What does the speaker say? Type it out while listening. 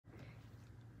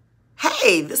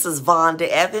Hey, this is Vonda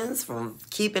Evans from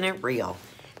Keeping It Real.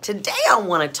 Today I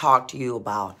want to talk to you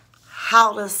about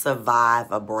how to survive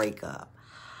a breakup.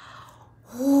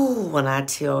 Ooh, when I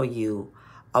tell you,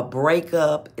 a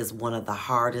breakup is one of the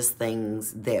hardest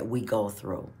things that we go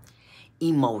through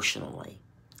emotionally.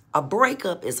 A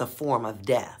breakup is a form of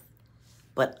death,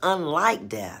 but unlike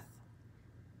death,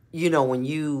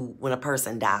 when a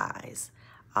person dies,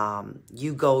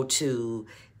 you go to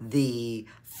the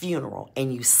funeral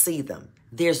and you see them.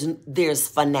 There's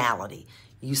finality.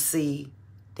 You see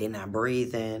they're not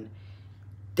breathing,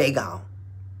 they gone.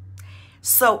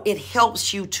 So it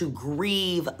helps you to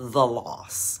grieve the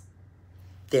loss.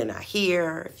 They're not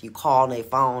here. If you call their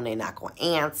phone, they're not going to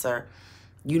answer.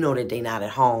 You know that they're not at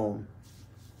home.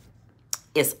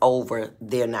 It's over.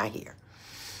 They're not here.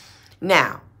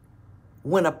 Now,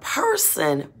 when a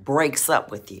person breaks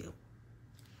up with you,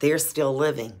 they're still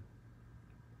living.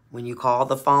 When you call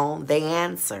the phone, they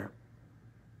answer.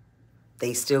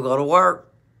 They still go to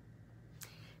work.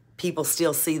 People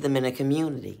still see them in the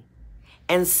community.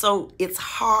 And so it's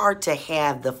hard to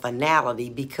have the finality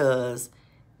because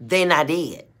they're not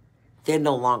dead. They're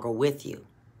no longer with you.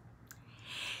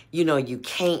 You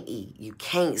can't eat. You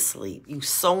can't sleep. You're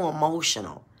so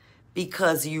emotional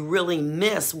because you really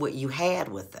miss what you had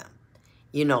with them.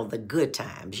 The good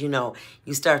times.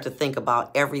 You start to think about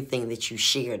everything that you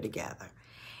shared together.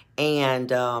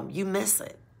 And you miss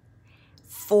it.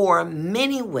 For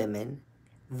many women,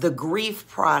 the grief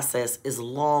process is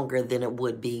longer than it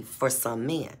would be for some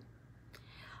men.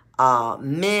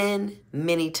 Men,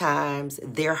 many times,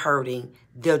 they're hurting.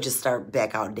 They'll just start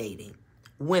back out dating.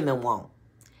 Women won't.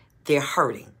 They're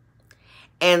hurting.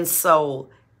 And so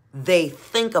they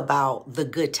think about the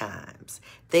good times.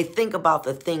 They think about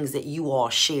the things that you all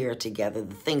shared together,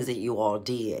 the things that you all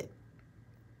did.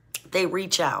 They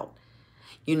reach out,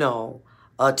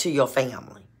 to your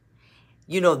family.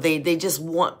 They just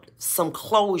want some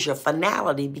closure,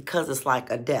 finality, because it's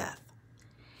like a death.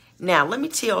 Now, let me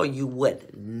tell you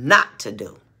what not to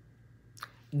do.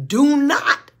 Do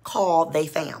not call their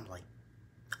family.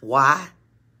 Why?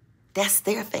 That's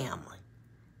their family.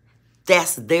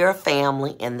 That's their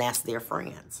family and that's their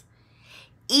friends.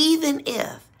 Even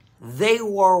if they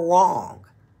were wrong,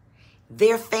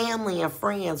 their family and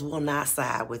friends will not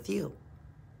side with you.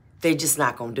 They're just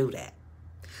not going to do that.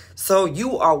 So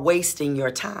you are wasting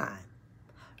your time.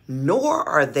 Nor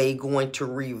are they going to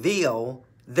reveal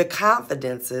the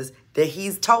confidences that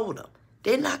he's told them.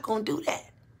 They're not going to do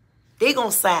that. They're going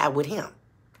to side with him.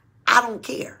 I don't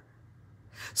care.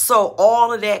 So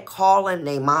all of that calling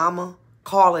their mama,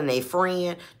 calling their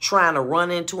friend, trying to run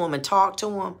into them and talk to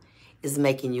them is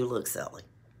making you look silly.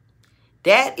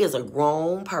 That is a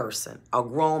grown person, a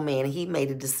grown man. He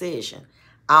made a decision.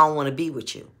 I don't want to be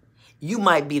with you. You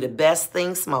might be the best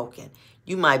thing smoking.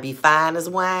 You might be fine as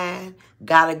wine,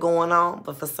 got it going on,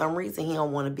 but for some reason he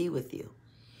don't want to be with you.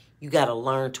 You got to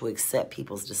learn to accept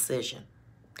people's decision.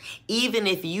 Even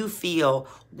if you feel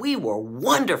we were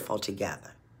wonderful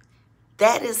together,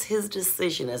 that is his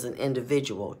decision as an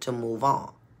individual to move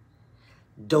on.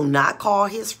 Do not call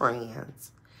his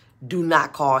friends. Do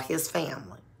not call his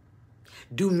family.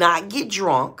 Do not get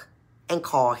drunk and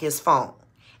call his phone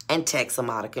and text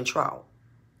him out of control.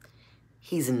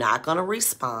 He's not going to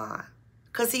respond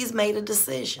because he's made a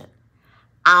decision.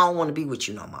 I don't want to be with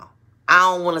you no more. I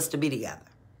don't want us to be together.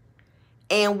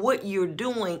 And what you're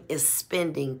doing is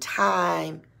spending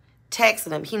time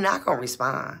texting him. He's not going to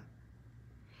respond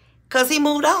because he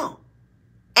moved on.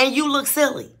 And you look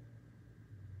silly.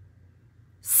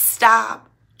 Stop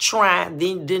trying.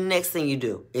 Then the next thing you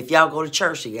do, if y'all go to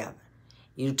church together,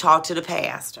 you talk to the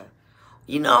pastor.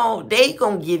 They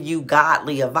going to give you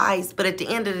godly advice, but at the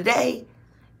end of the day,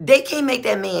 they can't make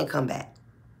that man come back.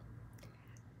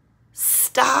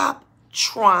 Stop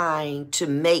trying to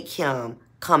make him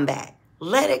come back.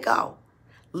 Let it go.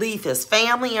 Leave his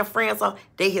family and friends alone.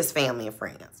 They his family and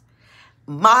friends.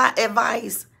 My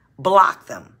advice, block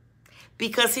them.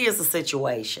 Because here's the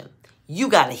situation. You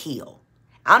got to heal.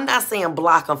 I'm not saying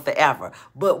block him forever,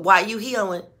 but while you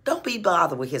healing, don't be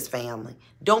bothered with his family.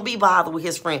 Don't be bothered with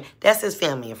his friend. That's his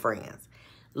family and friends.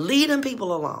 Leave them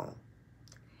people alone.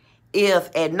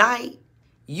 If at night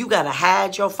you got to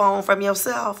hide your phone from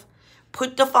yourself,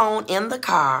 put the phone in the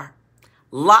car,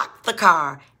 lock the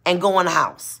car, and go in the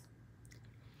house.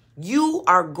 You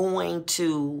are going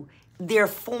to, there are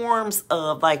forms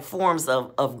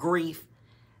of grief,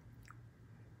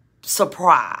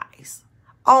 surprise.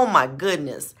 Oh my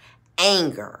goodness,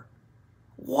 anger.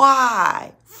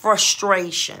 Why?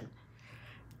 Frustration.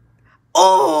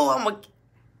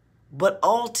 But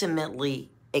ultimately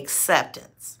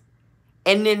acceptance.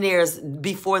 And then there's,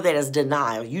 before that is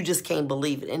denial. You just can't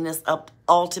believe it. And it's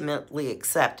ultimately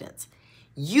acceptance.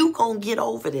 You gonna get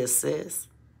over this, sis.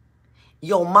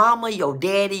 Your mama, your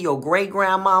daddy, your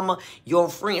great-grandmama, your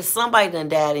friend, somebody done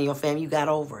died in your family, you got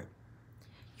over it.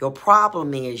 Your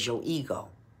problem is your ego.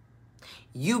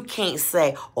 You can't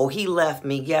say, oh, he left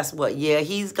me. Guess what? Yeah,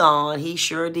 he's gone. He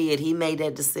sure did. He made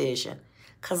that decision.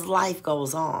 Because life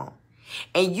goes on.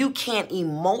 And you can't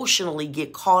emotionally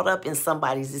get caught up in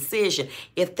somebody's decision.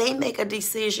 If they make a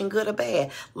decision, good or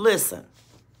bad, listen,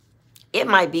 it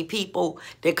might be people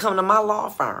that come to my law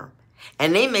firm,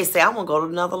 and they may say, I want to go to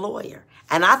another lawyer.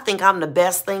 And I think I'm the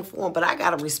best thing for them, but I got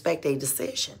to respect their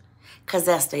decision because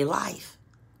that's their life.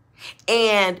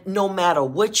 And no matter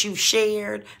what you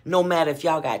shared, no matter if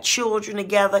y'all got children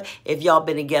together, if y'all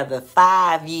been together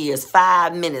 5 years,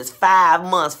 5 minutes, 5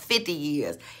 months, 50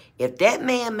 years, if that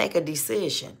man make a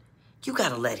decision, you got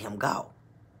to let him go.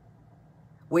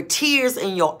 With tears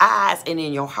in your eyes and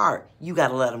in your heart, you got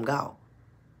to let him go.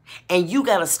 And you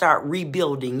got to start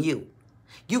rebuilding you.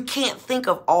 You can't think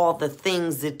of all the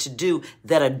things that to do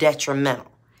that are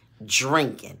detrimental.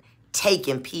 Drinking,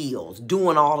 taking pills,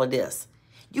 doing all of this.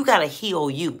 You got to heal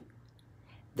you.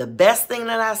 The best thing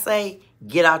that I say,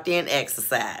 get out there and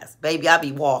exercise. Baby, I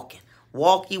be walking.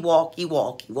 Walkie, walkie,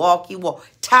 walkie, walkie, walk.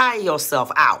 Tire yourself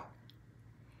out.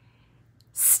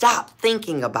 Stop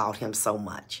thinking about him so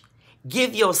much.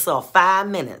 Give yourself 5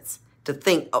 minutes to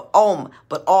think,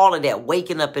 but all of that,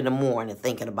 waking up in the morning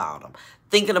thinking about him.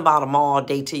 Thinking about him all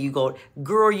day till you go,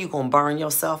 girl, you going to burn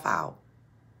yourself out.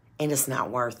 And it's not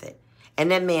worth it.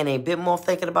 And that man ain't been more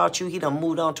thinking about you. He done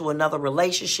moved on to another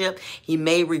relationship. He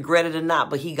may regret it or not,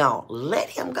 but he gone. Let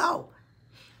him go.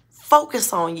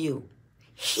 Focus on you.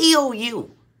 Heal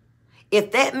you.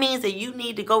 If that means that you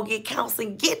need to go get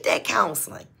counseling, get that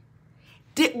counseling.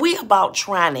 We about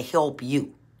trying to help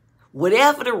you.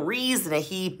 Whatever the reason that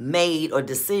he made or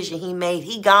decision he made,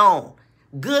 he gone.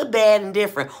 Good, bad, and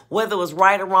different. Whether it was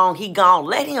right or wrong, he gone.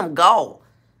 Let him go.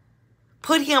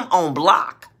 Put him on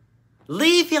block.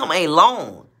 Leave him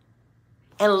alone.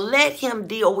 And let him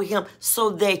deal with him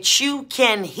so that you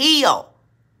can heal.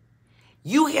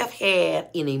 You have had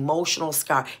an emotional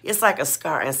scar. It's like a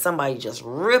scar and somebody just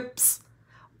rips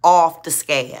off the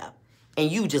scab and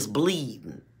you just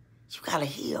bleeding. You got to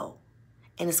heal.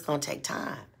 And it's going to take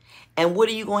time. And what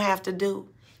are you going to have to do?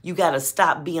 You got to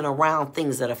stop being around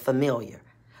things that are familiar.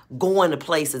 Going to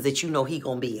places that you know he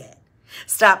going to be at.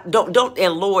 Stop, don't,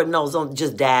 and Lord knows, don't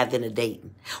just dive into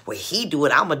dating. Well, he do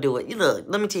it, I'm going to do it. You look,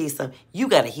 let me tell you something. You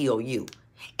got to heal you.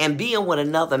 And being with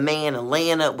another man and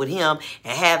laying up with him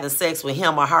and having sex with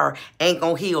him or her ain't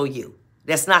going to heal you.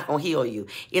 That's not going to heal you.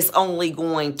 It's only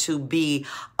going to be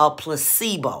a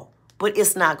placebo, but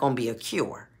it's not going to be a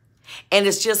cure. And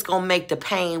it's just going to make the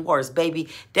pain worse, baby.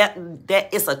 That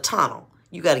it's a tunnel.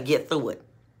 You got to get through it.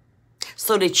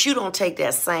 So that you don't take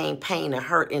that same pain and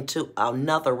hurt into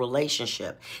another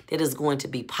relationship that is going to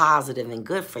be positive and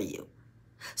good for you.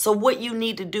 So what you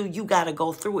need to do, you got to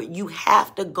go through it. You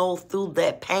have to go through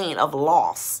that pain of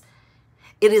loss.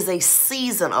 It is a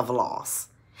season of loss.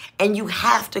 And you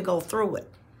have to go through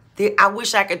it. I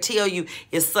wish I could tell you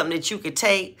it's something that you could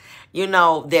take, you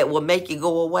know, that will make you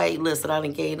go away. Listen, I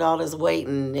done gained all this weight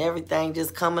and everything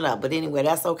just coming up. But anyway,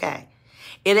 that's okay.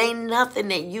 It ain't nothing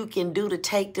that you can do to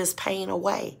take this pain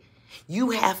away.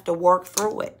 You have to work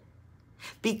through it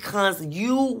because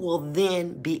you will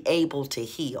then be able to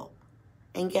heal.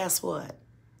 And guess what?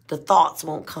 The thoughts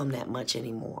won't come that much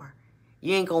anymore.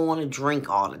 You ain't going to want to drink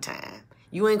all the time.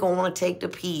 You ain't going to want to take the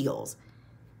pills.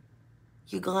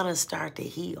 You're going to start to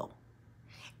heal.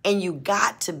 And you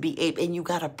got to be able, and you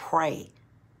got to pray.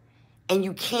 And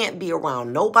you can't be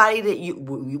around nobody that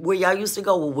where y'all used to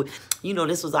go. You know,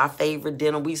 this was our favorite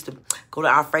dinner. We used to go to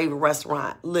our favorite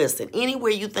restaurant. Listen,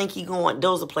 anywhere you think he going,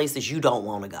 those are places you don't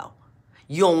want to go.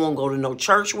 You don't want to go to no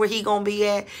church where he going to be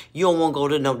at. You don't want to go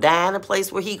to no dining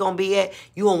place where he going to be at.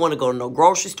 You don't want to go to no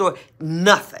grocery store.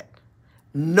 Nothing.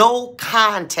 No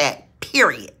contact,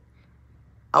 period.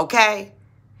 Okay?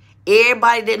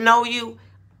 Everybody that know you,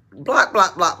 block,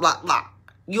 block, block, block, block.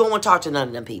 You don't want to talk to none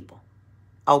of them people.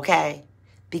 Okay?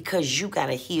 Because you got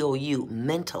to heal you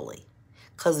mentally.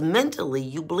 Because mentally,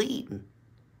 you bleeding.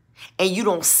 And you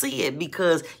don't see it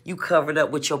because you covered up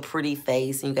with your pretty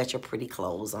face and you got your pretty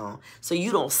clothes on. So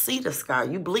you don't see the scar.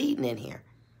 You bleeding in here.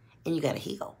 And you got to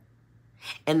heal.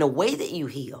 And the way that you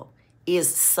heal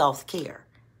is self-care.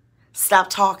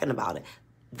 Stop talking about it.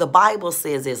 The Bible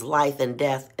says there's life and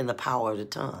death in the power of the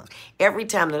tongue. Every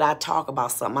time that I talk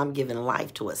about something, I'm giving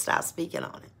life to it. Stop speaking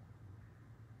on it.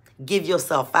 Give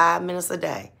yourself 5 minutes a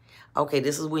day. Okay,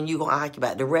 this is when you're going to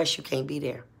occupy. The rest, you can't be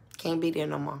there. Can't be there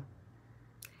no more.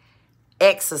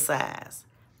 Exercise.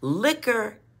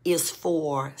 Liquor is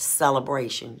for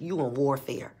celebration. You in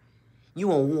warfare.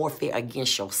 You in warfare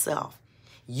against yourself.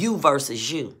 You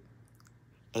versus you.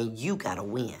 And you got to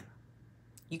win.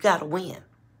 You got to win.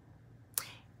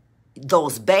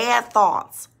 Those bad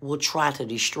thoughts will try to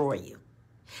destroy you.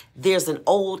 There's an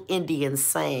old Indian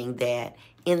saying that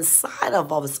inside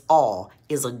of us all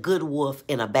is a good wolf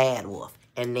and a bad wolf,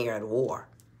 and they're at war.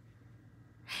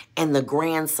 And the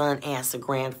grandson asked the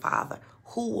grandfather,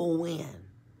 who will win?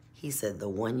 He said, the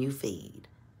one you feed.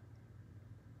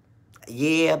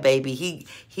 Yeah, baby,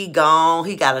 he gone.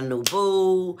 He got a new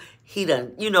boo. He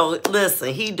done,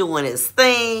 listen, he doing his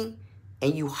thing,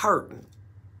 and you hurting.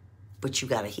 But you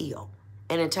got to heal.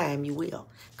 And in time you will.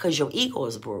 Because your ego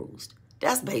is bruised.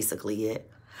 That's basically it.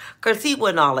 Because he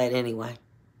wasn't all that anyway.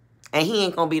 And he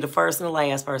ain't going to be the first and the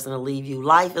last person to leave you.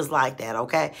 Life is like that,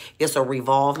 okay? It's a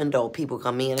revolving door. People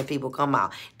come in and people come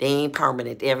out. They ain't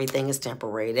permanent. Everything is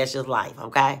temporary. That's just life,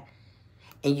 okay?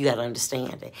 And you got to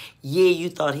understand it. Yeah, you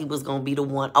thought he was going to be the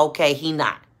one. Okay, he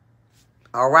not.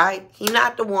 All right? He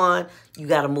not the one. You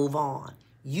got to move on.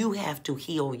 You have to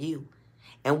heal you.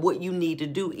 And what you need to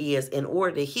do is, in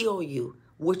order to heal you,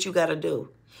 what you got to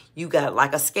do? You got,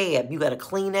 like a scab, you got to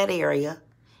clean that area,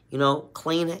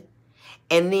 clean it.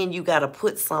 And then you got to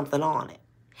put something on it.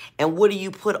 And what do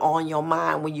you put on your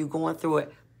mind when you're going through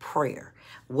it? Prayer.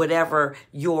 Whatever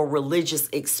your religious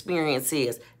experience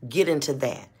is, get into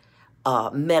that.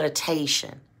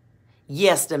 Meditation.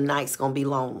 Yes, them nights going to be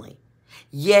lonely.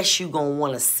 Yes, you're going to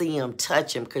want to see them,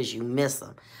 touch them because you miss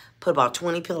them. Put about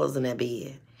 20 pillows in that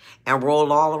bed and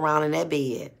roll all around in that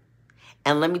bed.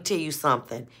 And let me tell you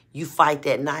something. You fight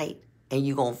that night and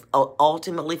you're going to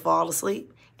ultimately fall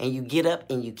asleep. And you get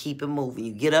up and you keep it moving.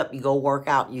 You get up, you go work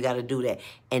out. You got to do that.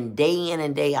 And day in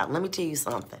and day out. Let me tell you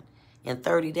something. In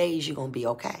 30 days, you're going to be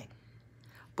okay.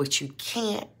 But you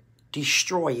can't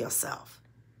destroy yourself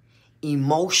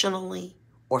emotionally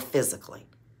or physically.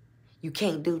 You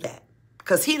can't do that.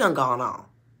 Because he done gone on.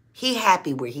 He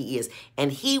happy where he is.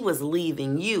 And he was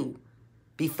leaving you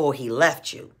before he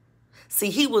left you. See,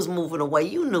 he was moving away.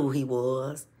 You knew he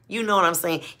was. You know what I'm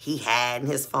saying? He had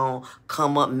his phone,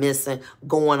 come up missing,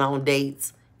 going on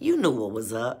dates. You knew what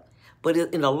was up. But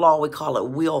in the law, we call it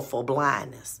willful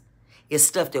blindness. It's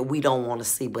stuff that we don't want to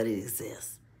see, but it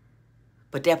exists.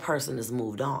 But that person has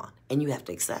moved on, and you have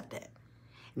to accept that,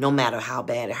 no matter how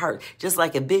bad it hurts. Just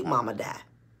like if Big Mama died,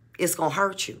 it's going to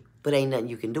hurt you, but ain't nothing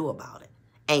you can do about it.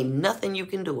 Ain't nothing you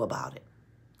can do about it.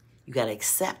 You got to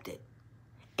accept it,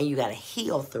 and you got to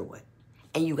heal through it,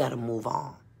 and you got to move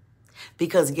on.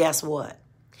 Because guess what?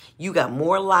 You got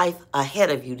more life ahead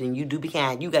of you than you do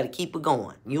behind. You got to keep it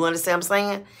going. You understand what I'm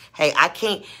saying? Hey, I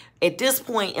can't, at this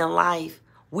point in life,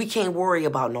 we can't worry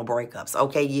about no breakups.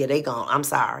 Okay, yeah, they gone. I'm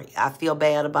sorry. I feel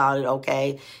bad about it,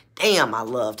 okay? Damn, I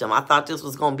loved him. I thought this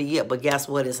was going to be it, but guess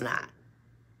what? It's not.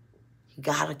 You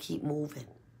got to keep moving.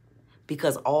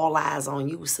 Because all eyes on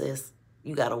you, sis.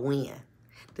 You got to win.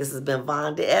 This has been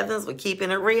Vonda Evans with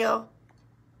Keeping It Real.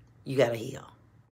 You got to heal.